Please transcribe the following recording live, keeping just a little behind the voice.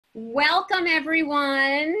Welcome,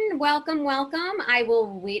 everyone. Welcome, welcome. I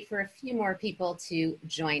will wait for a few more people to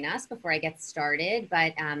join us before I get started,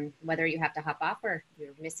 but whether you have to hop off or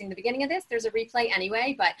you're missing the beginning of this, there's a replay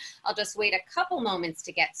anyway, but I'll just wait a couple moments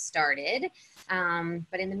to get started.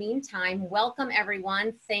 But in the meantime, welcome,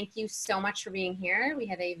 everyone. Thank you so much for being here. We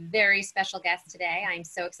have a very special guest today. I'm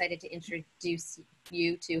so excited to introduce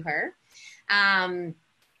you to her.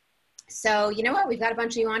 So you know what, we've got a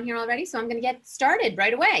bunch of you on here already, so I'm going to get started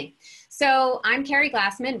right away. So I'm Keri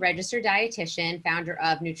Glassman, registered dietitian, founder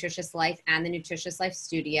of Nutritious Life and the Nutritious Life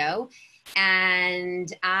Studio.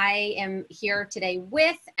 And I am here today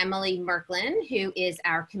with Emily Merklin, who is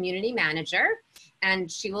our community manager.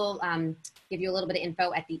 And she will give you a little bit of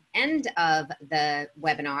info at the end of the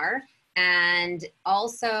webinar. And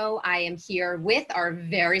also I am here with our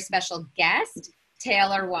very special guest,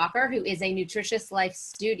 Taylor Walker, who is a Nutritious Life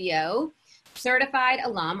Studio certified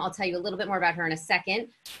alum. I'll tell you a little bit more about her in a second,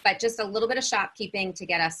 but just a little bit of shopkeeping to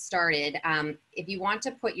get us started. If you want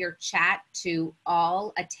to put your chat to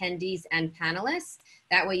all attendees and panelists,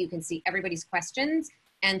 that way you can see everybody's questions.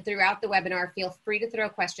 And throughout the webinar, feel free to throw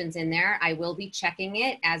questions in there. I will be checking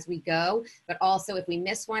it as we go, but also if we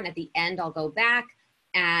miss one at the end, I'll go back.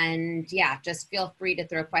 And yeah, just feel free to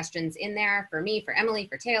throw questions in there for me, for Emily,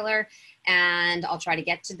 for Taylor, and I'll try to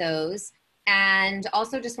get to those. And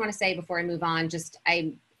also just want to say before I move on,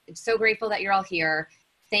 I'm so grateful that you're all here.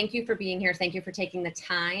 Thank you for being here. Thank you for taking the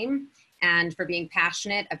time and for being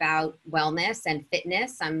passionate about wellness and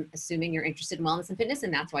fitness. I'm assuming you're interested in wellness and fitness,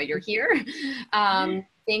 and that's why you're here.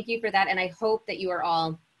 Thank you for that. And I hope that you are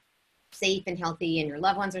all safe and healthy and your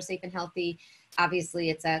loved ones are safe and healthy. Obviously,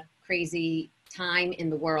 it's a crazy time in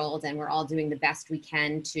the world, and we're all doing the best we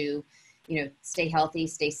can to, you know, stay healthy,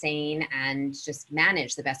 stay sane, and just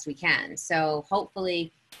manage the best we can. So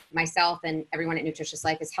hopefully myself and everyone at Nutritious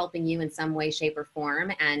Life is helping you in some way, shape, or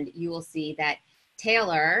form. And you will see that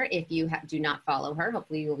Taylor, if you do not follow her,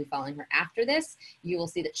 hopefully you will be following her after this, you will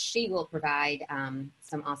see that she will provide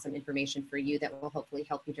some awesome information for you that will hopefully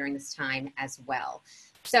help you during this time as well.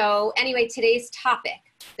 So anyway, today's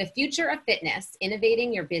topic, the future of fitness,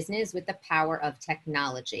 innovating your business with the power of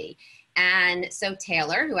technology. And so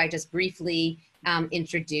Taylor, who I just briefly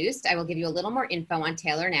introduced, I will give you a little more info on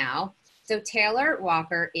Taylor now. So Taylor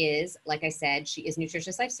Walker is, like I said, she is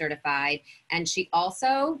Nutritious Life certified. And she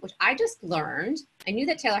also, which I just learned, I knew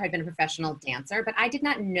that Taylor had been a professional dancer, but I did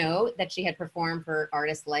not know that she had performed for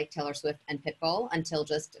artists like Taylor Swift and Pitbull until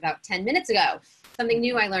just about 10 minutes ago. Something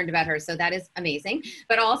new I learned about her, so that is amazing.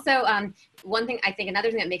 But also, one thing, I think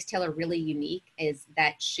another thing that makes Taylor really unique is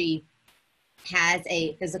that she has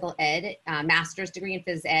a physical ed, master's degree in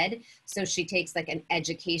phys ed. So she takes like an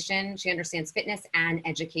education, she understands fitness and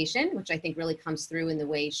education, which I think really comes through in the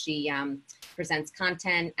way she presents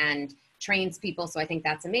content and trains people. So I think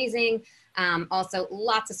that's amazing. Also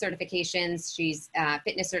lots of certifications. She's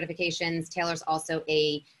fitness certifications. Taylor's also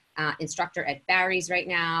a instructor at Barry's right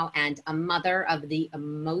now and a mother of the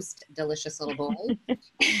most delicious little boy.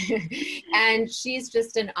 And she's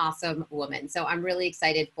just an awesome woman. So I'm really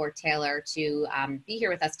excited for Taylor to be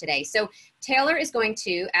here with us today. So Taylor is going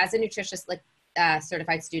to, as a Nutritious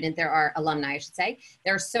certified student, there are alumni, I should say.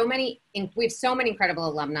 There are so many, we have so many incredible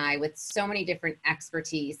alumni with so many different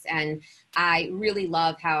expertise. And I really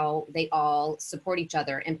love how they all support each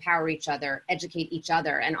other, empower each other, educate each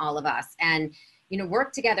other and all of us. And you know,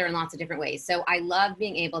 work together in lots of different ways. So I love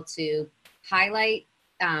being able to highlight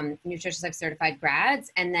Nutritious Life certified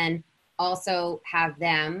grads and then also have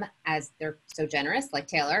them, as they're so generous, like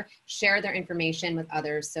Taylor, share their information with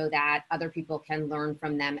others so that other people can learn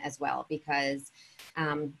from them as well. Because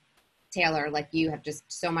Taylor, like you, have just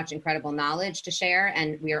so much incredible knowledge to share,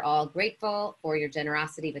 and we are all grateful for your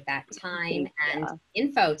generosity with that time and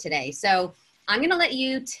info today. So I'm gonna let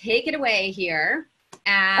you take it away here.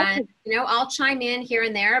 And, you know, I'll chime in here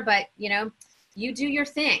and there, but, you know, you do your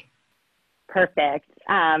thing. Perfect.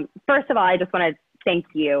 First of all, I just want to thank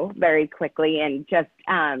you very quickly and just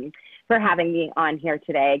for having me on here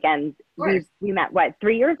today. Again, we met, what,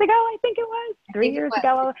 3 years ago, I think it was? 3 years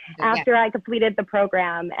ago after I completed the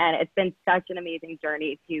program. And it's been such an amazing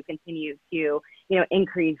journey to continue to, you know,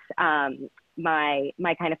 increase my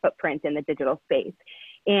kind of footprint in the digital space.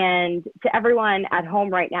 And to everyone at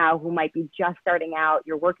home right now who might be just starting out,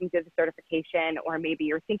 you're working through the certification, or maybe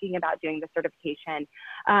you're thinking about doing the certification,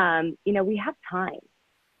 you know, we have time.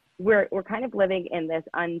 We're kind of living in this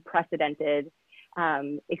unprecedented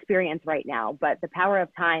experience right now, but the power of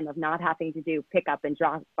time, of not having to do pick up and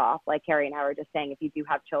drop off, like Keri and I were just saying, if you do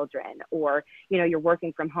have children, or, you know, you're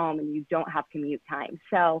working from home and you don't have commute time.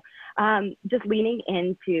 So just leaning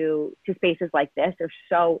into spaces like this are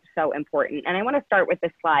so, so important. And I want to start with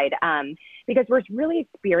this slide because we're really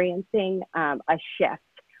experiencing a shift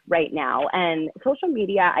right now. And social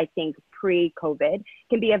media, I think pre-COVID,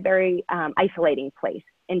 can be a very isolating place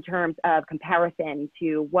in terms of comparison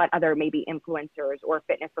to what other maybe influencers or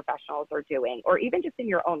fitness professionals are doing, or even just in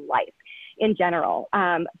your own life in general.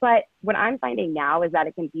 But what I'm finding now is that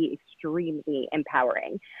it can be extremely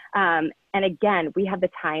empowering. And again, we have the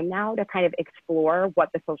time now to kind of explore what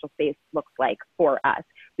the social space looks like for us.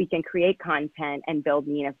 We can create content and build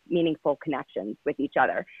meaningful connections with each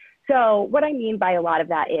other. So what I mean by a lot of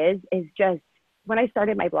that is just when I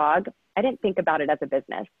started my blog, I didn't think about it as a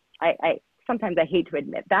business. Sometimes I hate to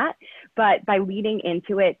admit that, but by leading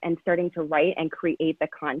into it and starting to write and create the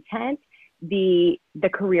content, the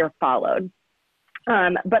career followed.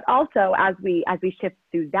 But also as we shift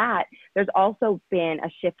through that, there's also been a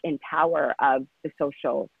shift in power of the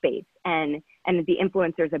social space and the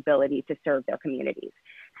influencers' ability to serve their communities.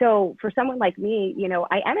 So for someone like me, you know,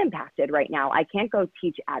 I am impacted right now. I can't go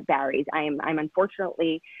teach at Barry's. I'm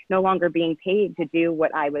unfortunately no longer being paid to do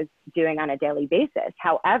what I was doing on a daily basis.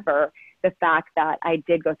 However, the fact that I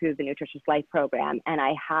did go through the Nutritious Life program and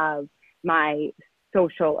I have my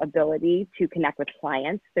social ability to connect with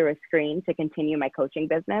clients through a screen, to continue my coaching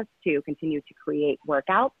business, to continue to create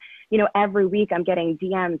workouts. You know, every week I'm getting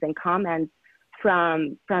DMs and comments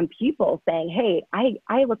from people saying, hey,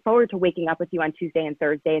 I look forward to waking up with you on Tuesday and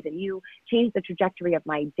Thursdays, and you changed the trajectory of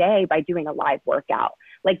my day by doing a live workout.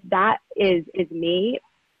 Like that is me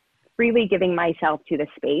freely giving myself to the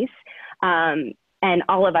space. And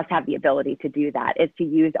all of us have the ability to do that, is to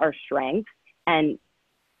use our strengths and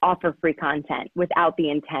offer free content without the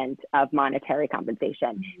intent of monetary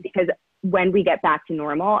compensation. Because when we get back to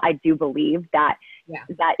normal, I do believe that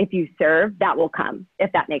if you serve, that will come,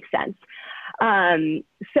 if that makes sense.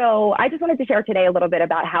 So I just wanted to share today a little bit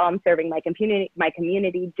about how I'm serving my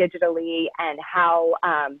community digitally, and how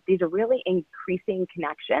these are really increasing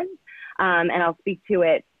connections. And I'll speak to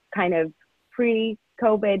it kind of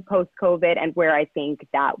pre-COVID, post-COVID, and where I think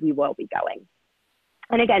that we will be going.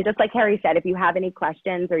 And again, just like Keri said, if you have any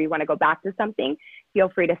questions or you want to go back to something, feel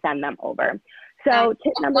free to send them over. So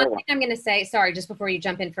tip number one. Thing I'm going to say, sorry, just before you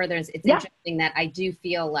jump in further, it's interesting that I do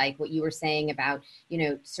feel like what you were saying about, you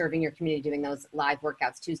know, serving your community, doing those live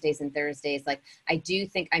workouts Tuesdays and Thursdays. Like, I do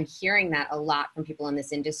think I'm hearing that a lot from people in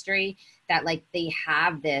this industry, that like they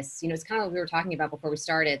have this, you know, it's kind of what we were talking about before we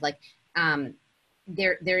started. Like,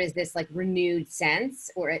 there is this like renewed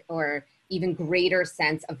sense or even greater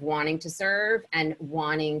sense of wanting to serve and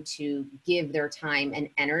wanting to give their time and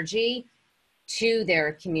energy to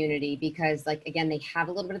their community, because like, again, they have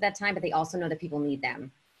a little bit of that time, but they also know that people need them.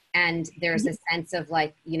 And there's a sense of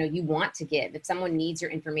like, you know, you want to give. If someone needs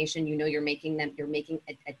your information, you know, you're making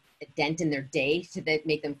a dent in their day to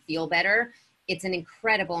make them feel better. It's an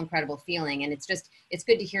incredible, incredible feeling. And it's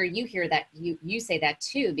good to hear that you say that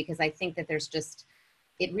too, because I think that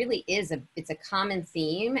it really is it's a common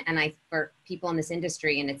theme, and for people in this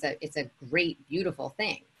industry, and it's a great, beautiful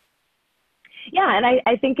thing. Yeah. And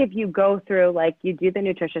I think if you go through, like, you do the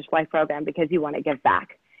Nutritious Life program because you want to give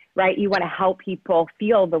back, right? You want to help people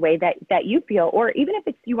feel the way that you feel, or even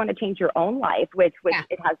if you want to change your own life, which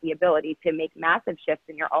it has the ability to make massive shifts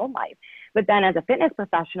in your own life. But then as a fitness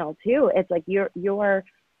professional too, it's like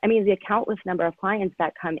the countless number of clients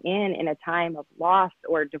that come in a time of loss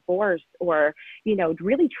or divorce, or, you know,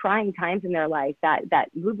 really trying times in their life, that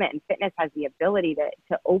movement and fitness has the ability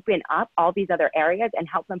to open up all these other areas and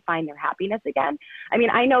help them find their happiness again. I mean,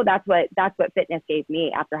 I know that's what fitness gave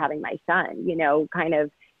me after having my son, you know, kind of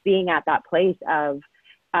being at that place of,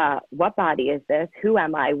 what body is this? Who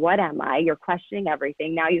am I? What am I? You're questioning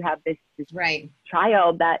everything. Now you have this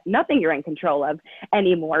child that nothing you're in control of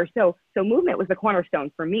anymore. So movement was the cornerstone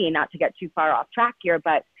for me, not to get too far off track here,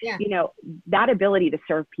 but you know, that ability to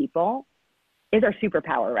serve people is our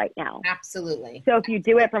superpower right now. Absolutely. So if you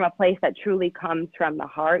do it from a place that truly comes from the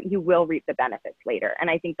heart, you will reap the benefits later. And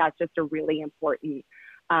I think that's just a really important,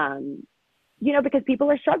 you know, because people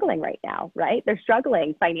are struggling right now, right? They're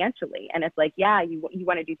struggling financially. And it's like, yeah, you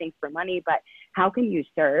want to do things for money, but how can you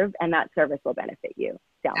serve? And that service will benefit you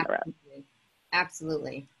down the road.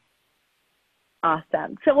 Absolutely.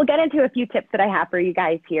 Awesome. So we'll get into a few tips that I have for you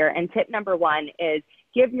guys here. And tip number one is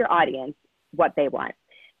give your audience what they want.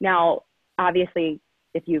 Now, obviously,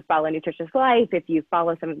 if you follow Nutritious Life, if you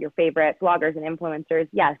follow some of your favorite bloggers and influencers,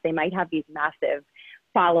 yes, they might have these massive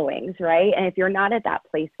followings, right? And if you're not at that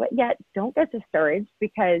place yet, don't get discouraged,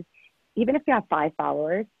 because even if you have 5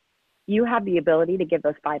 followers, you have the ability to give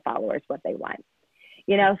those 5 followers what they want.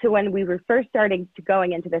 You know, so when we were first starting to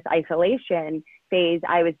going into this isolation phase,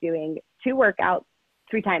 I was doing 2 workouts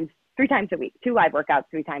 3 times a week, 2 live workouts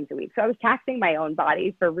 3 times a week. So I was taxing my own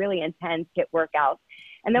body for really intense HIIT workouts.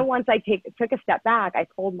 And then once I took a step back, I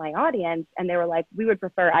told my audience, and they were like, we would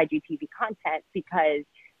prefer IGTV content, because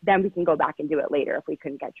then we can go back and do it later if we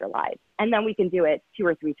couldn't get your live. And then we can do it 2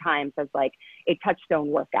 or 3 times as like a touchstone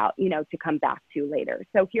workout, you know, to come back to later.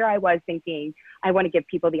 So here I was thinking, I want to give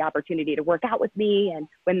people the opportunity to work out with me. And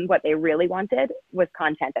when what they really wanted was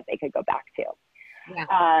content that they could go back to.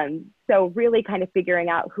 Yeah. So really kind of figuring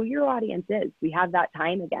out who your audience is. We have that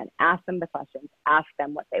time again. Ask them the questions, ask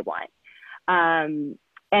them what they want.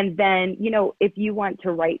 And then, you know, if you want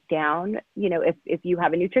to write down, you know, if you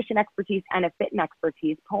have a nutrition expertise and a fitness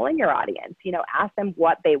expertise, polling your audience, you know, ask them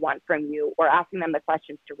what they want from you, or asking them the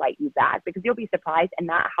questions to write you back, because you'll be surprised, and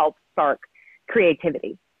that helps spark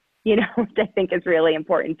creativity, you know, which I think is really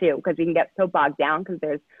important too, because we can get so bogged down because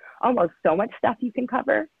there's almost so much stuff you can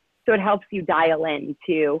cover. So it helps you dial in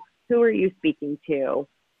to who are you speaking to,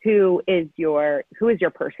 who is your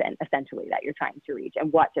person essentially that you're trying to reach,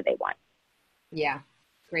 and what do they want? Yeah.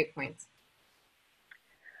 Great points.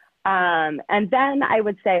 And then I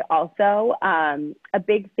would say also a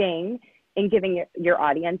big thing in giving your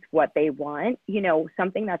audience what they want, you know,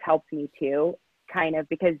 something that's helped me too, kind of,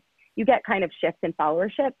 because you get kind of shifts in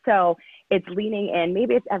followership. So it's leaning in,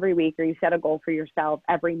 maybe it's every week, or you set a goal for yourself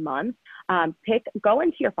every month. Go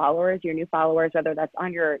into your followers, your new followers, whether that's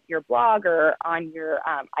on your blog or on your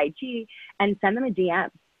IG, and send them a DM.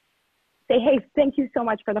 Say, hey, thank you so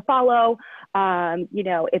much for the follow. You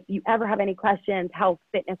know, if you ever have any questions, health,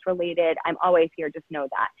 fitness related, I'm always here. Just know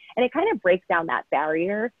that. And it kind of breaks down that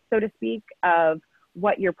barrier, so to speak, of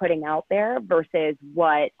what you're putting out there versus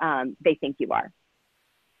what they think you are.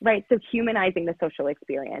 Right. So humanizing the social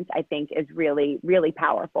experience, I think, is really, really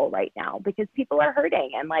powerful right now, because people are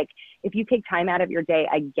hurting. And like, if you take time out of your day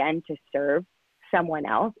again to serve someone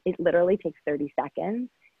else, it literally takes 30 seconds.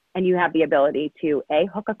 And you have the ability to A,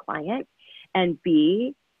 hook a client, and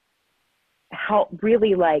B, help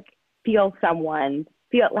really like help someone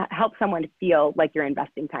feel like you're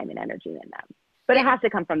investing time and energy in them. But it has to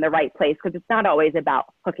come from the right place, because it's not always about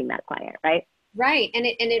hooking that client, right? Right. And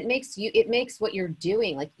it makes what you're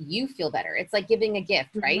doing, like, you feel better. It's like giving a gift,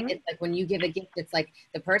 right? Mm-hmm. It's like when you give a gift, it's like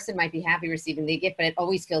the person might be happy receiving the gift, but it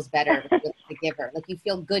always feels better with the giver. Like, you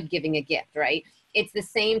feel good giving a gift, right? It's the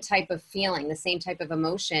same type of feeling, the same type of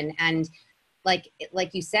emotion. And like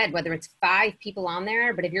you said, whether it's 5 people on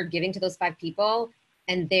there, but if you're giving to those 5 people,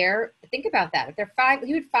 and think about that. If they're 5,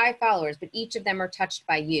 you had 5 followers, but each of them are touched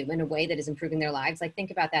by you in a way that is improving their lives. Like,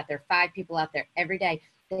 think about that. There are 5 people out there every day.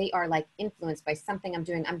 They are like influenced by something I'm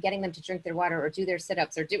doing. I'm getting them to drink their water or do their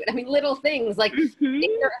sit-ups or do it. I mean, little things like, mm-hmm.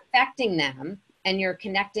 if you're affecting them and you're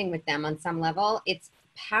connecting with them on some level, it's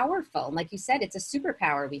powerful. And like you said, it's a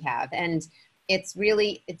superpower we have. And it's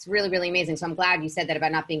really, really amazing. So I'm glad you said that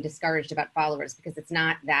about not being discouraged about followers, because it's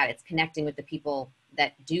not that. It's connecting with the people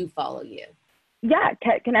that do follow you. Yeah,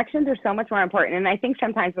 connections are so much more important. And I think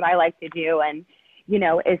sometimes what I like to do, and, you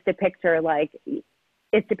know, is to picture like,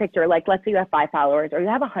 let's say you have 5 followers, or you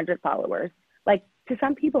have 100 followers. Like, to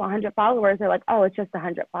some people, 100 followers are like, oh, it's just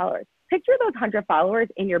 100 followers. Picture those 100 followers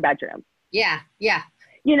in your bedroom. Yeah.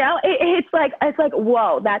 You know, it's like,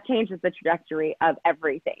 whoa, that changes the trajectory of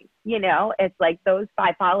everything. You know, it's like those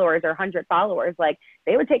 5 followers or 100 followers, like,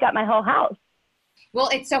 they would take up my whole house. Well,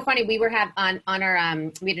 it's so funny. We were on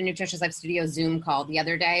our, we had a Nutritious Life Studio Zoom call the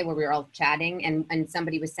other day where we were all chatting, and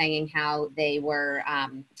somebody was saying how they were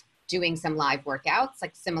doing some live workouts,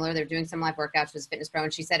 like similar. They're doing some live workouts. She was a fitness pro.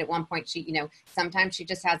 And she said at one point, she, you know, sometimes she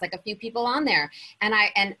just has like a few people on there. And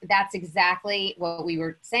that's exactly what we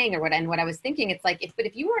were saying, or what I was thinking. It's like,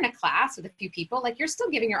 if you were in a class with a few people, like, you're still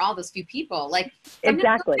giving all those few people, like,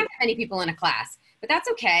 exactly. You don't have many people in a class, but that's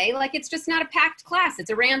okay. Like, it's just not a packed class. It's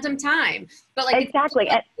a random time, but like, exactly.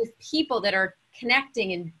 It's with people that are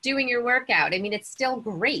connecting and doing your workout. I mean, it's still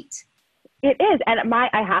great. It is. And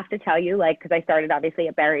I have to tell you, like, because I started obviously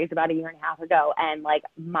at Barry's about 1.5 years ago, and like,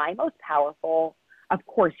 my most powerful, of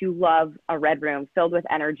course, you love a red room filled with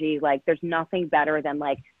energy. Like, there's nothing better than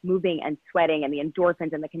like moving and sweating and the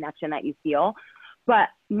endorphins and the connection that you feel. But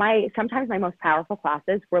sometimes my most powerful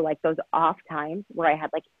classes were like those off times where I had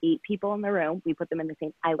like 8 people in the room. We put them in the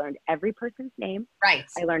same, I learned every person's name. Right.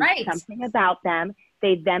 I learned something about them.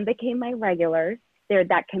 They then became my regulars.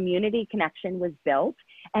 That community connection was built.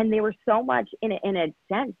 And they were so much, in a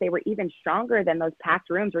sense, they were even stronger than those packed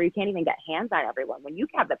rooms where you can't even get hands on everyone. When you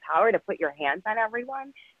have the power to put your hands on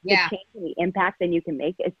everyone, the change and the impact that you can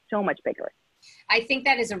make is so much bigger. I think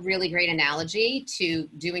that is a really great analogy to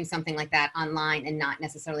doing something like that online and not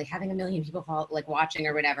necessarily having a million people like watching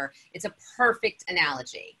or whatever. It's a perfect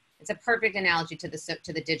analogy. It's a perfect analogy to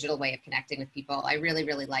the digital way of connecting with people. I really,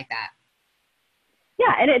 really like that.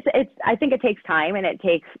 Yeah, and it's I think it takes time, and it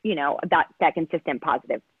takes, you know, that consistent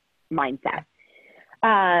positive mindset.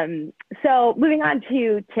 So moving on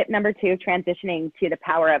to tip number 2, transitioning to the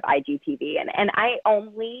power of IGTV. And I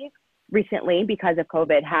only recently, because of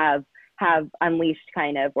COVID, have unleashed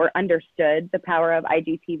kind of, or understood the power of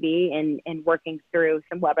IGTV in working through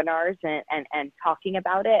some webinars and talking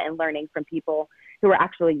about it and learning from people who are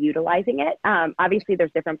actually utilizing it. Obviously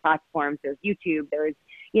there's different platforms. There's YouTube. There's,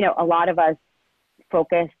 you know, a lot of us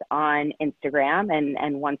focused on Instagram,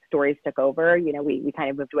 and once stories took over, you know, we kind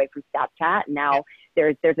of moved away from Snapchat. And now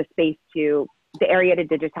there's a space to the area to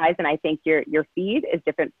digitize. And I think your feed is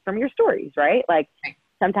different from your stories, right? Like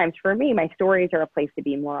sometimes for me, my stories are a place to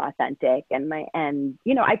be more authentic, and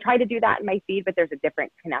you know, I try to do that in my feed, but there's a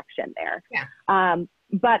different connection there.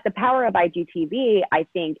 But the power of IGTV, I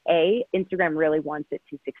think Instagram really wants it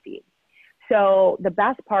to succeed. So the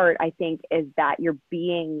best part, I think, is that you're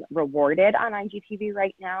being rewarded on IGTV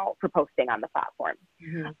right now for posting on the platform.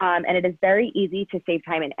 And it is very easy to save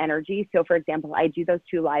time and energy. So for example, I do those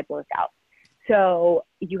 2 live workouts. So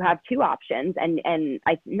you have 2 options, and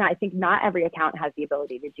I think not every account has the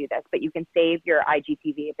ability to do this, but you can save your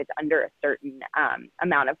IGTV if it's under a certain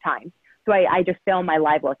amount of time. So I just film my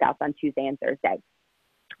live workouts on Tuesday and Thursday.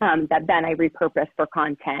 That then I repurpose for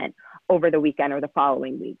content over the weekend or the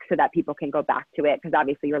following week so that people can go back to it, because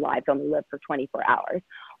obviously your lives only live for 24 hours.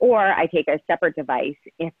 Or I take a separate device,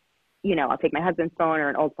 if, you know, I'll take my husband's phone or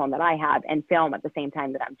an old phone that I have and film at the same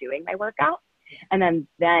time that I'm doing my workout. And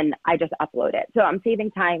then I just upload it. So I'm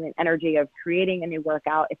saving time and energy of creating a new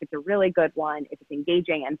workout. If it's a really good one, if it's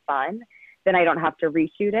engaging and fun, then I don't have to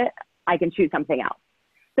reshoot it. I can shoot something else.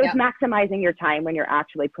 So it's maximizing your time when you're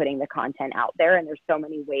actually putting the content out there. And there's so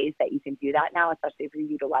many ways that you can do that now, especially if you're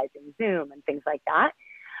utilizing Zoom and things like that.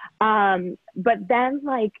 But then,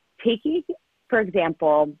 like, taking, for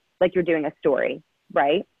example, like you're doing a story,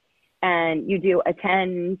 right? And you do a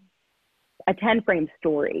 10 frame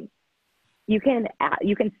story. You can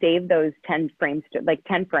save those 10 frames, like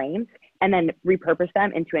 10 frames, and then repurpose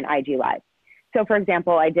them into an IG live. So for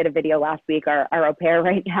example, I did a video last week, our au pair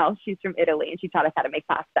right now, she's from Italy, and she taught us how to make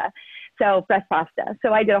pasta. So fresh pasta.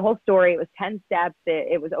 So I did a whole story. It was 10 steps.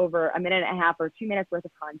 It was over a minute and a half or 2 minutes worth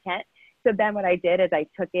of content. So then what I did is I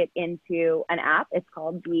took it into an app. It's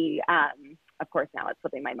called of course now it's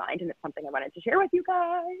slipping my mind, and it's something I wanted to share with you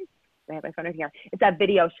guys. I have my phone in here. It's a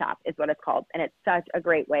Video Shop is what it's called. And it's such a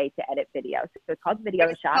great way to edit videos. So it's called Video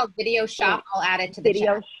Shop. It's called Video Shop. I'll add it to the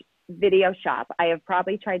chat. Video Shop. I have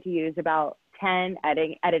probably tried to use about 10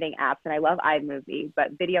 editing apps, and I love iMovie,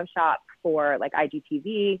 but Video Shop for like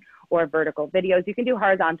IGTV or vertical videos. You can do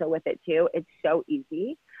horizontal with it too. It's so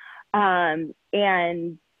easy. And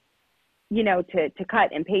you know, to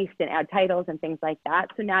cut and paste and add titles and things like that.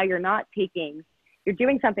 So now you're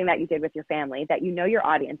doing something that you did with your family that you know your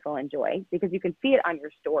audience will enjoy, because you can see it on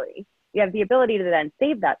your story. You have the ability to then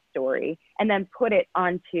save that story and then put it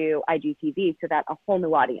onto IGTV so that a whole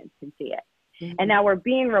new audience can see it. And now we're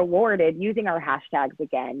being rewarded using our hashtags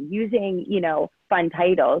again, using, you know, fun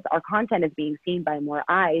titles. Our content is being seen by more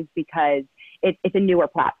eyes because it's a newer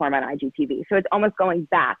platform on IGTV. So it's almost going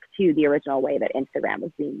back to the original way that Instagram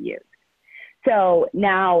was being used. So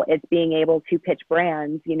now it's being able to pitch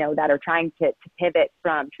brands, you know, that are trying to pivot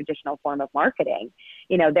from traditional form of marketing.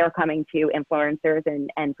 You know, they're coming to influencers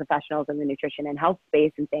and professionals in the nutrition and health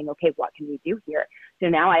space and saying, okay, what can we do here? So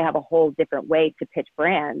now I have a whole different way to pitch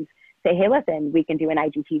brands. Say, hey, listen, we can do an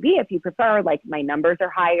IGTV if you prefer. Like, my numbers are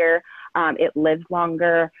higher, it lives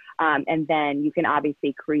longer, and then you can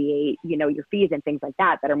obviously create, you know, your fees and things like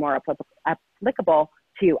that are more applicable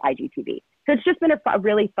to IGTV. So it's just been a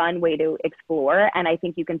really fun way to explore, and I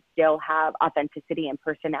think you can still have authenticity and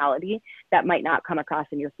personality that might not come across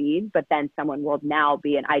in your feed, but then someone will now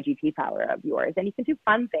be an IGT follower of yours, and you can do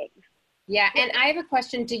fun things. Yeah, and I have a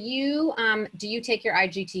question. Do you take your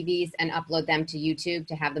IGTVs and upload them to YouTube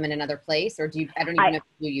to have them in another place, or I don't even know if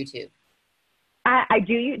you do YouTube? I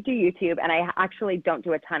do YouTube, and I actually don't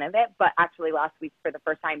do a ton of it, but actually last week, for the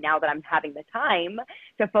first time, now that I'm having the time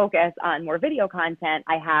to focus on more video content,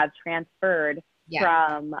 I have transferred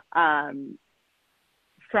from, and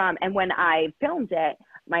when I filmed it,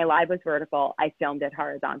 my live was vertical, I filmed it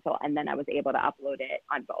horizontal, and then I was able to upload it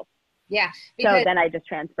on both. Yeah. So then I just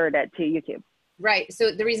transferred it to YouTube. Right.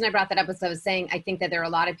 So the reason I brought that up was I was saying, I think that there are a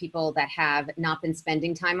lot of people that have not been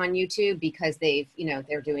spending time on YouTube because they've,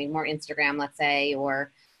 they're doing more Instagram, let's say,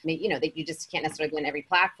 or, that you just can't necessarily be on every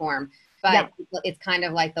platform, but it's kind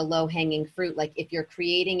of like the low hanging fruit. Like if you're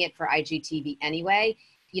creating it for IGTV anyway,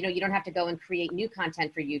 you don't have to go and create new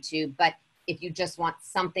content for YouTube, but if you just want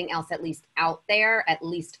something else at least out there, at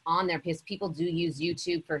least on there, because people do use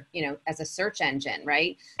YouTube for, as a search engine,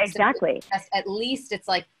 right? Exactly. So at least it's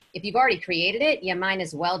like, if you've already created it, you might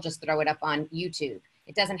as well just throw it up on YouTube.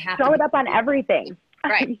 It doesn't have to throw it up on everything.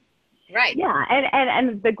 Right. Right. Yeah.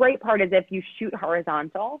 And the great part is if you shoot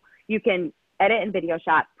horizontal, you can edit in Video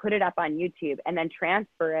Shot, put it up on YouTube, and then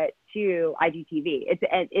transfer it to IGTV.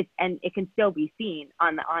 And it can still be seen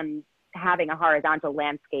on having a horizontal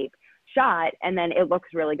landscape shot, and then it looks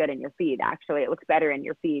really good in your feed. Actually, it looks better in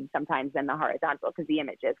your feed sometimes than the horizontal because the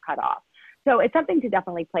image is cut off. So it's something to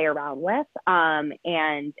definitely play around with,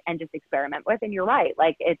 and just experiment with. And you're right,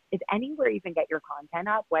 like it's anywhere you can get your content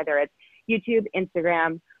up, whether it's YouTube,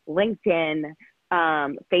 Instagram, LinkedIn,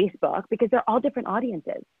 Facebook, because they're all different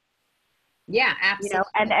audiences. Yeah, absolutely.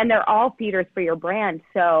 And they're all feeders for your brand.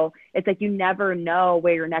 So it's like you never know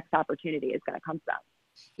where your next opportunity is going to come from.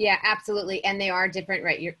 Yeah, absolutely. And they are different,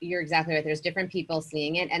 right? You're exactly right. There's different people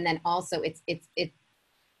seeing it. And then also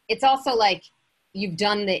it's also like you've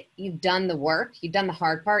done the work, you've done the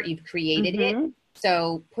hard part, you've created it.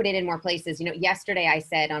 So put it in more places. Yesterday I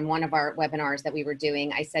said on one of our webinars that we were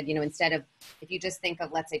doing, I said, instead of, if you just think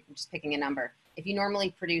of, let's say, just picking a number, if you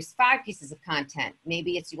normally produce 5 pieces of content,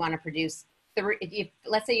 maybe you want to produce 3,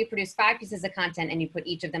 let's say you produce 5 pieces of content and you put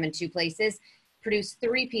each of them in 2 places, produce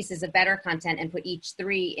 3 pieces of better content and put each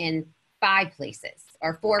 3 in 5 places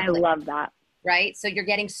or 4 places. I love that. Right? So you're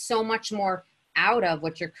getting so much more out of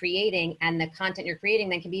what you're creating, and the content you're creating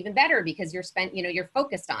then can be even better because you're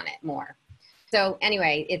focused on it more. So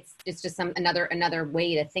anyway, it's just another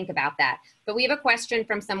way to think about that. But we have a question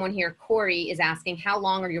from someone here. Keri is asking, how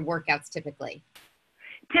long are your workouts typically?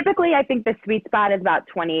 Typically, I think the sweet spot is about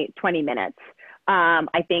 20 minutes.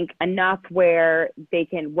 I think enough where they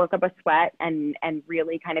can work up a sweat and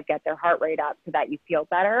really kind of get their heart rate up so that you feel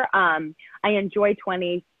better. I enjoy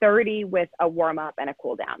 20, 30 with a warm up and a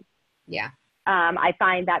cool down. Yeah. I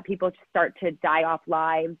find that people start to die off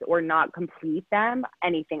lives or not complete them,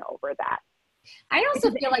 anything over that. I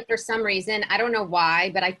also feel like for some reason, I don't know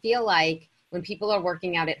why, but I feel like when people are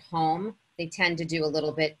working out at home, they tend to do a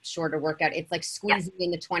little bit shorter workout. It's like squeezing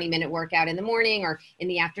in the 20-minute workout in the morning or in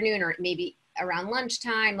the afternoon or maybe around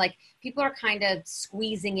lunchtime. Like people are kind of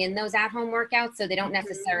squeezing in those at-home workouts, so they don't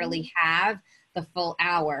necessarily have the full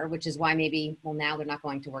hour, which is why now they're not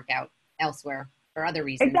going to work out elsewhere for other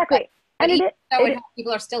reasons. Exactly.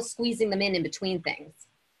 People are still squeezing them in between things.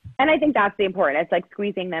 And I think that's the important. It's like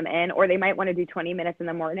squeezing them in, or they might want to do 20 minutes in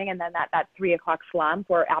the morning and then that 3 o'clock slump,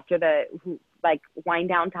 or after the wind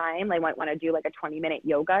down time, they might want to do like a 20-minute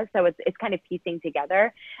yoga. So it's kind of piecing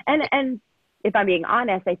together. And if I'm being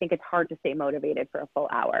honest, I think it's hard to stay motivated for a full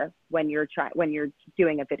hour when you're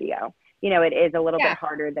doing a video. It is a little bit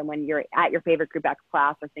harder than when you're at your favorite group X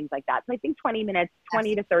class or things like that. So I think 20 minutes,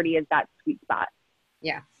 20 to 30 is that sweet spot.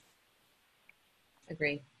 Yeah.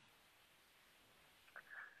 Agree.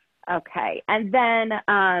 Okay. And then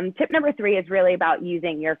tip number 3 is really about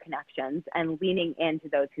using your connections and leaning into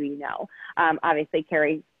those who you know. Obviously,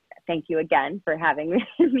 Keri, thank you again for having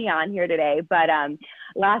me on here today. But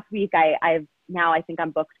last week, I think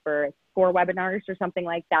I'm booked for 4 webinars or something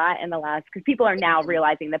like that because people are now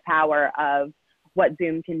realizing the power of what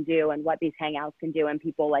Zoom can do and what these Hangouts can do. And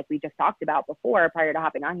people, like we just talked about before, prior to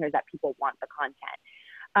hopping on here, is that people want the content.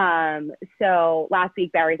 So last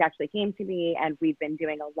week, Barry's actually came to me, and we've been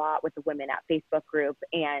doing a lot with the women at Facebook group.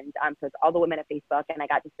 And so it's all the women at Facebook, and I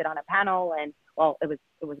got to sit on a panel, and well, it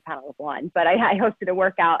was a panel of 1, but I hosted a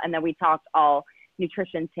workout, and then we talked all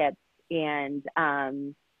nutrition tips and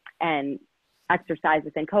exercise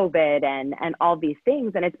within COVID and all these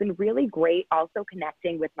things. And it's been really great also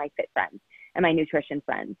connecting with my fit friends and my nutrition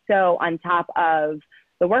friends. So on top of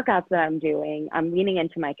the workouts that I'm doing, I'm leaning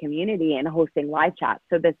into my community and hosting live chats.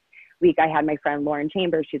 So this week I had my friend Lauren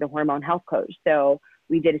Chambers, she's a hormone health coach. So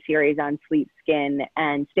we did a series on sleep, skin,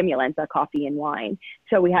 and stimulants, coffee and wine.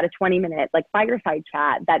 So we had a 20-minute fireside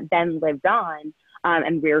chat that then lived on,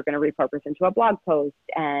 and we were going to repurpose into a blog post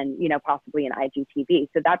and, possibly an IGTV.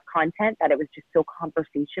 So that's content that it was just so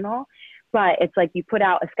conversational. But it's like you put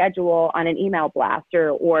out a schedule on an email blast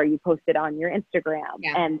or you post it on your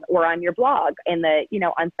Instagram or on your blog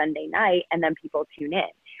on Sunday night, and then people tune in.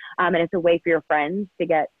 And it's a way for your friends to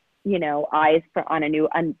get, eyes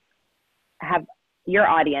on have your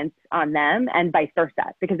audience on them and vice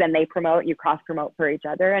versa, because then they promote, you cross promote for each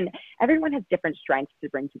other, and everyone has different strengths to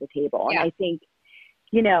bring to the table. Yeah. And I think,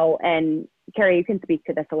 you know, and Keri, you can speak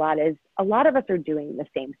to this a lot, is a lot of us are doing the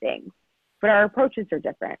same things, but our approaches are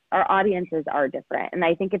different. Our audiences are different. And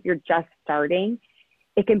I think if you're just starting,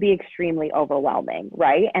 it can be extremely overwhelming,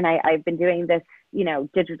 right? And I've been doing this, you know,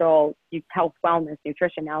 digital health, wellness,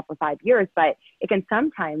 nutrition now for 5 years, but it can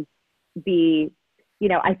sometimes be, you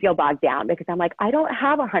know, I feel bogged down because I'm like, I don't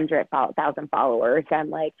have 100,000 followers. And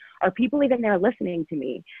like, are people even there listening to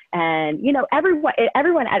me? And, you know, everyone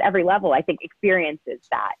at every level, I think, experiences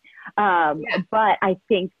that. But I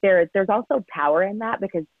think there's also power in that,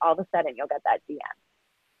 because all of a sudden you'll get that DM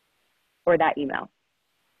or that email.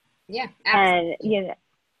 Yeah, absolutely. And, you know,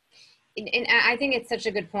 and I think it's such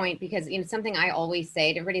a good point, because, you know, something I always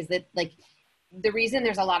say to everybody is that, like, the reason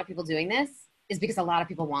there's a lot of people doing this is because a lot of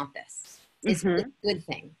people want this. It's a good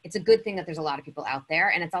thing. It's a good thing that there's a lot of people out there.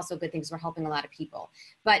 And it's also a good thing because we're helping a lot of people.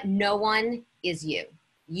 But no one is you.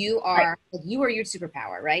 You are, like, you are your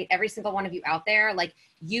superpower, right? Every single one of you out there, like,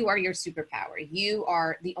 you are your superpower. You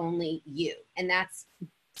are the only you. And that's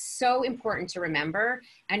so important to remember.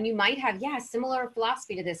 And you might have, similar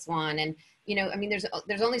philosophy to this one. And, you know, I mean,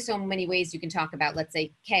 there's only so many ways you can talk about, let's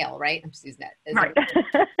say, kale, right? I'm just using that.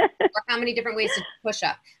 Or how many different ways to push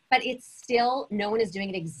up. But it's still, no one is doing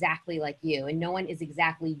it exactly like you. And no one is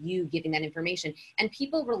exactly you giving that information. And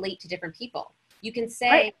people relate to different people. You can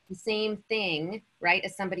say the same thing, right,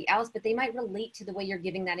 as somebody else, but they might relate to the way you're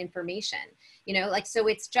giving that information. You know, like, so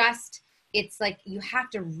it's like, you have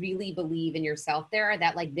to really believe in yourself there,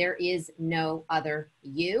 that, like, there is no other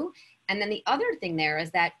you. And then the other thing there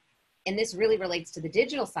is that, and this really relates to the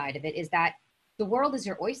digital side of it, is that the world is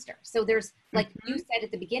your oyster. So there's, like you said at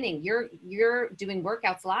the beginning, you're doing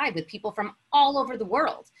workouts live with people from all over the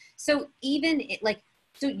world. So even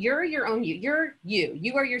so you're your own you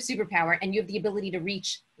are your superpower, and you have the ability to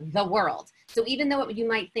reach the world. So even though you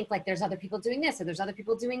might think like there's other people doing this or there's other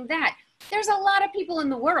people doing that, there's a lot of people in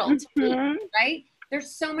the world, right? There's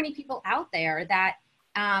so many people out there that,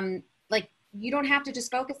 like, you don't have to just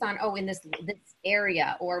focus on, in this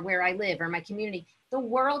area or where I live or my community. The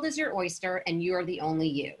world is your oyster, and you're the only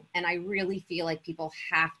you. And I really feel like people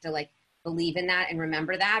have to, like, believe in that and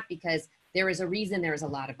remember that, because there is a reason there is a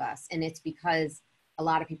lot of us. And it's because a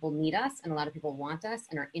lot of people need us, and a lot of people want us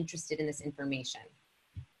and are interested in this information.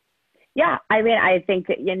 Yeah, I mean, I think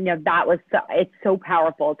that, you know, it's so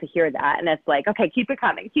powerful to hear that. And it's like, okay, keep it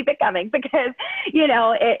coming, because, you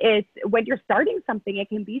know, it's when you're starting something, it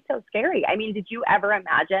can be so scary. I mean, did you ever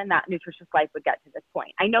imagine that Nutritious Life would get to this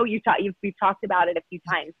point? I know we've talked about it a few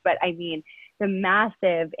times, but I mean, the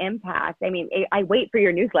massive impact. I mean, I wait for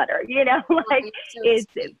your newsletter, you know, like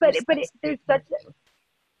there's such,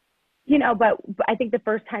 you know, but I think the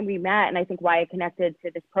first time we met, and I think why I connected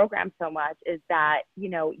to this program so much, is that, you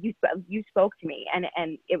know, you spoke to me, and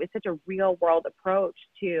it was such a real world approach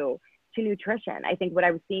to nutrition. I think what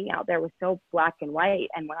I was seeing out there was so black and white.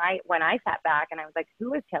 And when I sat back and I was like,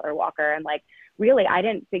 who is Taylor Walker? And like, really, I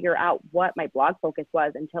didn't figure out what my blog focus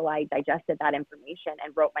was until I digested that information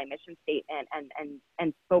and wrote my mission statement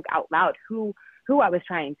and spoke out loud who I was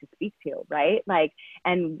trying to speak to, right? Like,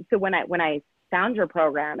 and so when I found your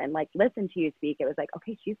program and like listened to you speak, it was like,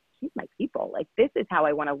 okay, she's my people. Like, this is how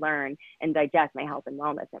I want to learn and digest my health and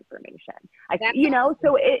wellness information.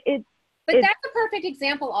 But that's a perfect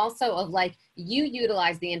example also of, like, you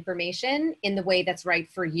utilize the information in the way that's right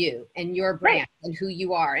for you and your brand and who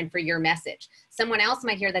you are and for your message. Someone else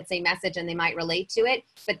might hear that same message and they might relate to it,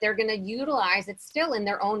 but they're going to utilize it still in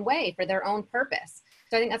their own way for their own purpose.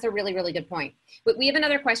 So I think that's a really, really good point. But we have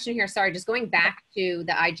another question here. Sorry, just going back to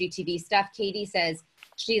the IGTV stuff. Katie says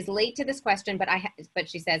she's late to this question, but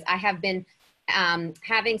she says, I have been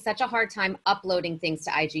having such a hard time uploading things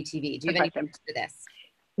to IGTV. Do you have any questions for this?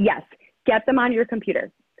 Yes. Get them on your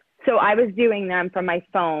computer. So I was doing them from my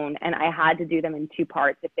phone, and I had to do them in 2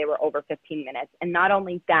 parts if they were over 15 minutes. And not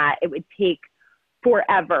only that, it would take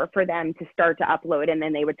forever for them to start to upload, and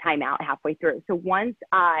then they would time out halfway through. So once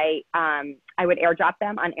I would airdrop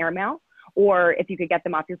them on airmail, or if you could get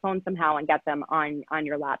them off your phone somehow and get them on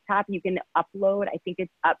your laptop, you can upload, I think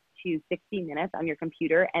it's up to 60 minutes on your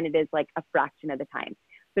computer, and it is like a fraction of the time.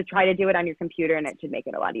 So try to do it on your computer, and it should make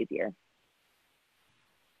it a lot easier.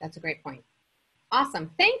 That's a great point. Awesome.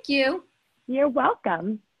 Thank you. You're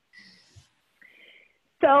welcome.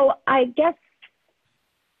 So I guess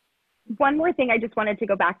one more thing I just wanted to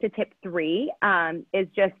go back to tip 3 is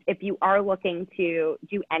just, if you are looking to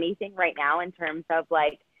do anything right now in terms of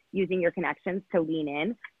like using your connections to lean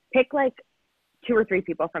in, pick like 2 or 3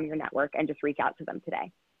 people from your network and just reach out to them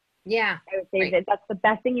today. Yeah. I would say that that's the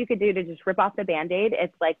best thing you could do to just rip off the Band-Aid.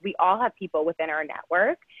 It's like, we all have people within our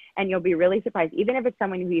network, and you'll be really surprised, even if it's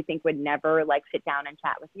someone who you think would never like sit down and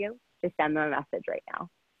chat with you, just send them a message right now.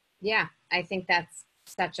 Yeah. I think that's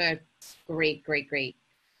such a great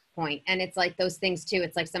point. And it's like those things too.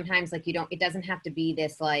 It's like sometimes like it doesn't have to be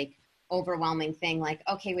this like overwhelming thing. Like,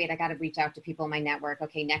 okay, wait, I got to reach out to people in my network.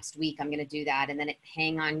 Okay, next week I'm going to do that. And then it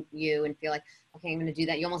hang on you and feel like, okay, I'm going to do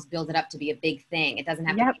that. You almost build it up to be a big thing. It doesn't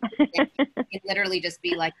have to be, it can literally just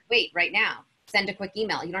be like, wait, right now, send a quick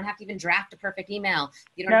email. You don't have to even draft a perfect email.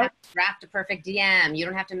 You don't have to draft a perfect DM. You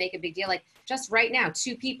don't have to make a big deal. Like, just right now,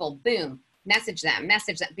 2 people, boom, message them,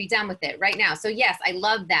 be done with it right now. So yes, I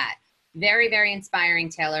love that. Very, very inspiring,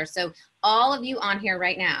 Taylor. So all of you on here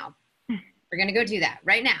right now, we're going to go do that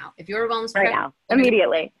right now. If you're a wellness right now,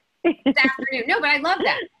 immediately. This afternoon. No, but I love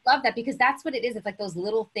that. I love that because that's what it is. It's like those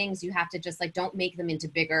little things you have to just like, don't make them into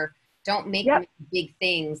bigger, don't make them into big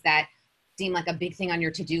things that seem like a big thing on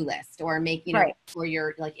your to-do list or make, you know, or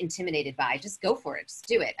you're like intimidated by. Just go for it. Just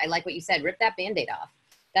do it. I like what you said. Rip that Band-Aid off.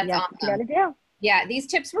 That's awesome. You gotta do. Yeah, these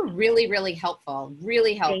tips were really, really helpful.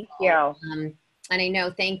 Really helpful. Thank you. And I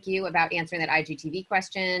know, thank you about answering that IGTV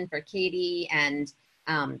question for Katie and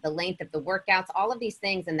the length of the workouts, all of these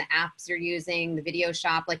things and the apps you're using, the video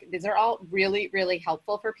shop, like these are all really, really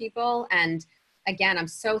helpful for people. And again, I'm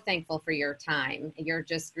so thankful for your time. You're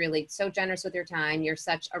just really so generous with your time. You're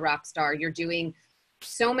such a rock star. You're doing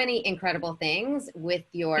so many incredible things with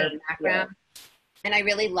your background. And I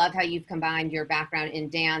really love how you've combined your background in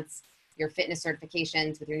dance, your fitness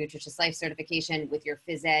certifications, with your Nutritious Life certification, with your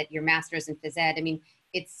phys ed, your master's in phys ed. I mean,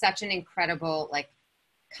 it's such an incredible like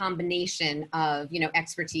combination of, you know,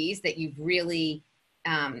 expertise that you've really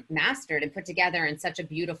mastered and put together in such a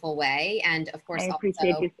beautiful way. And of course, I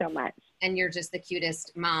appreciate you so much. And you're just the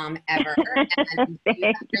cutest mom ever. And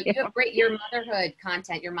you have great, your motherhood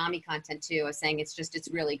content, your mommy content too. I was saying it's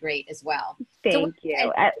really great as well. Thank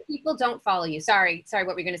you. People don't follow you. Sorry, what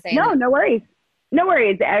were you going to say? No, no worries. No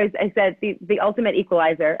worries. I said the ultimate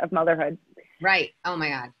equalizer of motherhood. Right. Oh my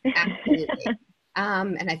God. Absolutely.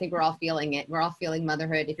 And I think we're all feeling it. We're all feeling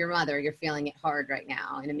motherhood. If you're a mother, you're feeling it hard right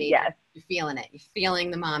now. And you're feeling it. You're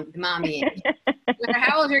feeling the mommy. No matter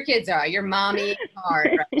how old your kids are, you're mommy hard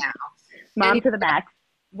right now. Mom to the max.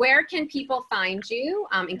 Where can people find you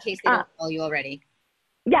in case they don't follow you already?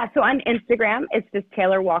 Yeah, so on Instagram, it's just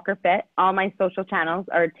Taylor Walker Fit. All my social channels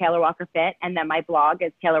are Taylor Walker Fit. And then my blog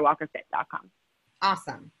is taylorwalkerfit.com.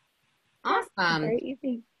 Awesome. Very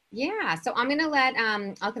easy. Yeah. So I'm going to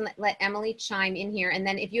let Emily chime in here. And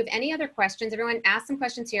then if you have any other questions, everyone ask some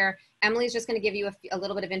questions here. Emily's just going to give you a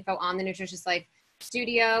little bit of info on the Nutritious Life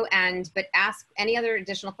Studio, but ask any other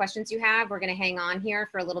additional questions you have. We're going to hang on here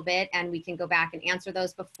for a little bit and we can go back and answer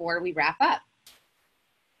those before we wrap up.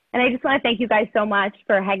 And I just want to thank you guys so much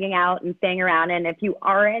for hanging out and staying around. And if you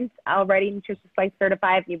aren't already Nutritious Life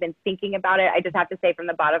certified, if you've been thinking about it, I just have to say from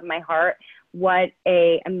the bottom of my heart, what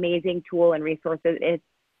an amazing tool and resources it's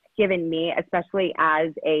given me, especially as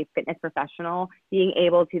a fitness professional, being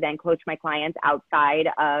able to then coach my clients outside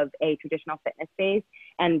of a traditional fitness space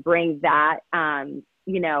and bring that,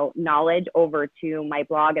 knowledge over to my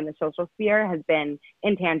blog and the social sphere has been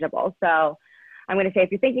intangible. So I'm going to say,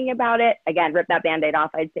 if you're thinking about it, again, rip that Band-Aid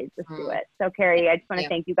off. I'd say just do it. So Keri, I just want to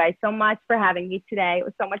thank you guys so much for having me today. It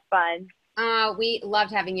was so much fun. We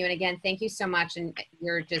loved having you. And again, thank you so much. And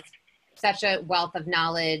you're just such a wealth of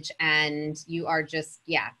knowledge, and you are just,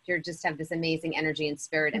 have this amazing energy and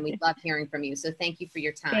spirit, and we love hearing from you. So thank you for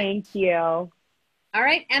your time. Thank you. All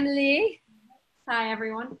right, Emily. Hi,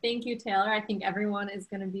 everyone. Thank you, Taylor. I think everyone is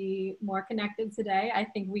going to be more connected today. I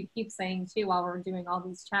think we keep saying too, while we're doing all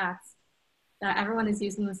these chats, that everyone is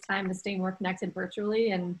using this time to stay more connected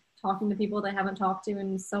virtually and talking to people they haven't talked to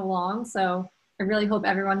in so long. So I really hope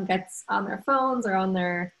everyone gets on their phones or in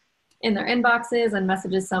their inboxes and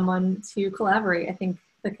messages someone to collaborate. I think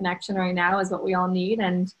the connection right now is what we all need.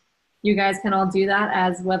 And you guys can all do that,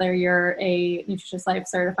 as whether you're a Nutritious Life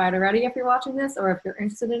certified already, if you're watching this, or if you're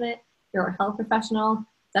interested in it, you're a health professional,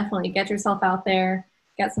 definitely get yourself out there,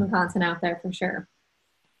 get some content out there for sure.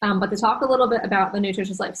 But to talk a little bit about the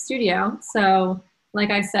Nutritious Life Studio. So like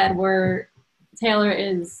I said, Taylor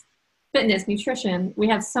is fitness, nutrition. We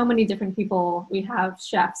have so many different people. We have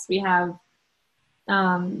chefs, we have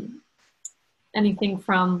anything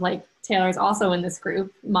from, like, Taylor's also in this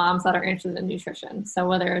group, moms that are interested in nutrition. So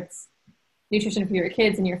whether it's nutrition for your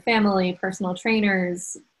kids and your family, personal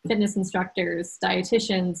trainers, fitness instructors,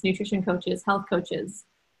 dietitians, nutrition coaches, health coaches,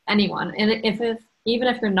 anyone. And even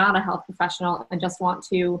if you're not a health professional and just want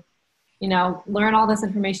to, learn all this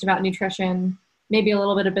information about nutrition, maybe a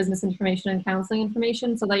little bit of business information and counseling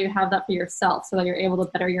information so that you have that for yourself, so that you're able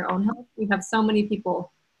to better your own health. We have so many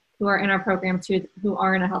people who are in our program too, who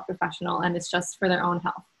aren't a health professional, and it's just for their own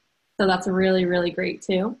health. So that's really, really great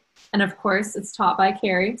too. And of course, it's taught by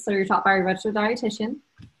Keri. So you're taught by a registered dietitian,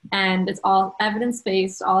 and it's all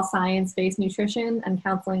evidence-based, all science-based nutrition and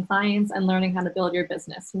counseling clients and learning how to build your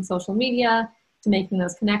business, from social media to making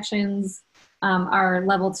those connections. Our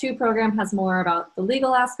level 2 program has more about the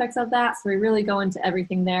legal aspects of that. So we really go into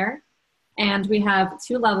everything there. And we have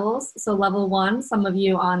 2 levels. So level 1, some of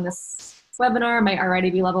you on this webinar might already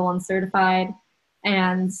be level 1 certified.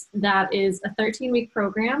 And that is a 13-week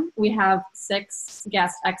program. We have 6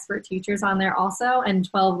 guest expert teachers on there also, and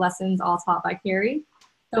 12 lessons all taught by Keri.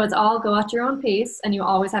 So it's all go at your own pace, and you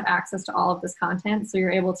always have access to all of this content. So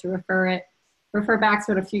you're able to refer back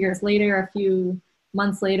sort of a few years later, a few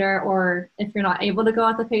months later, or if you're not able to go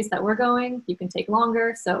at the pace that we're going, you can take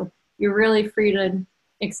longer. So you're really free to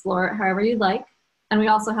explore it however you'd like. And we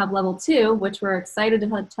also have level 2, which we're excited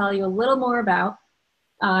to tell you a little more about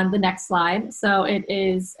on the next slide. So it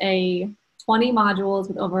is a 20 modules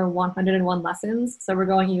with over 101 lessons. So we're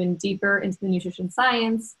going even deeper into the nutrition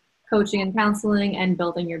science, coaching and counseling, and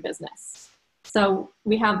building your business. So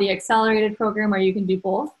we have the accelerated program where you can do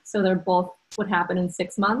both. So they're both would happen in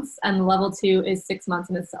 6 months, and level 2 is 6 months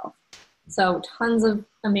in itself. So tons of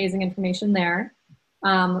amazing information there.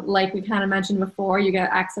 Like we kind of mentioned before, you get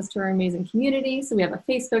access to our amazing community. So we have a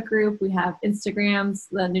Facebook group, we have Instagrams,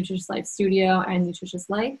 the Nutritious Life Studio and Nutritious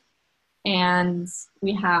Life. And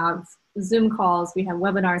we have Zoom calls, we have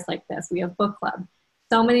webinars like this, we have book club.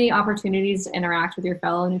 So many opportunities to interact with your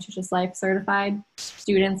fellow Nutritious Life certified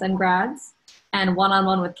students and grads. And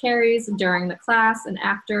one-on-one with Keri's during the class and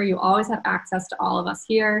after. You always have access to all of us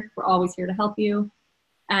here. We're always here to help you.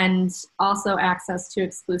 And also access to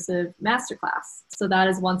exclusive masterclass. So that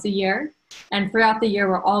is once a year. And throughout the year,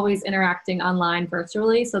 we're always interacting online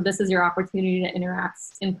virtually. So this is your opportunity to interact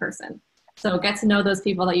in person. So get to know those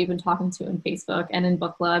people that you've been talking to in Facebook and in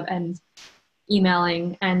book club and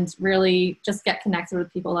emailing, and really just get connected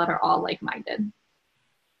with people that are all like-minded.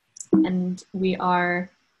 And we are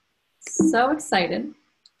so excited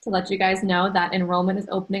to let you guys know that enrollment is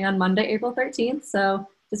opening on Monday, April 13th. So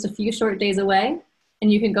just a few short days away.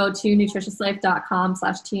 And you can go to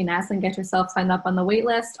nutritiouslife.com/TNS and get yourself signed up on the wait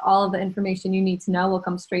list. All of the information you need to know will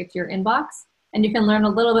come straight to your inbox. And you can learn a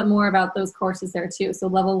little bit more about those courses there too. So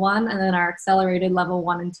level 1 and then our accelerated level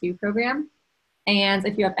 1 and 2 program. And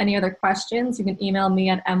if you have any other questions, you can email me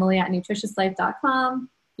at emily@nutritiouslife.com.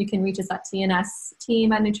 You can reach us at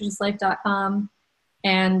tnsteam@nutritiouslife.com.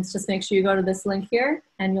 And just make sure you go to this link here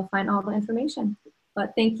and you'll find all the information.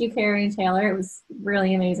 But thank you, Keri and Taylor. It was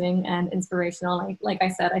really amazing and inspirational. Like I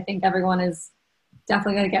said, I think everyone is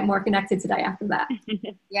definitely going to get more connected today after that.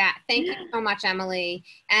 Yeah, thank you so much, Emily.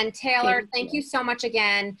 And Taylor, thank you so much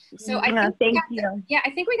again. So I think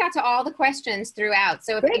I think we got to all the questions throughout.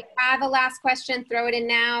 So if you have a last question, throw it in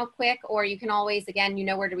now quick, or you can always, again, you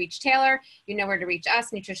know where to reach Taylor, you know where to reach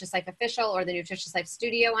us, Nutritious Life Official or the Nutritious Life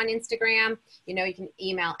Studio on Instagram. You know, you can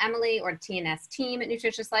email Emily or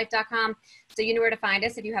tnsteam@nutritiouslife.com. So you know where to find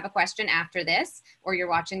us if you have a question after this or you're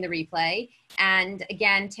watching the replay. And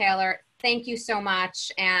again, Taylor, thank you so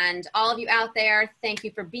much. And all of you out there, thank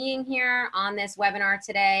you for being here on this webinar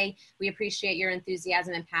today. We appreciate your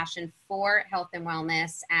enthusiasm and passion for health and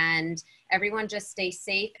wellness. And everyone just stay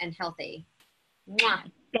safe and healthy. Mwah.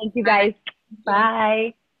 Thank you guys.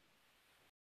 Bye.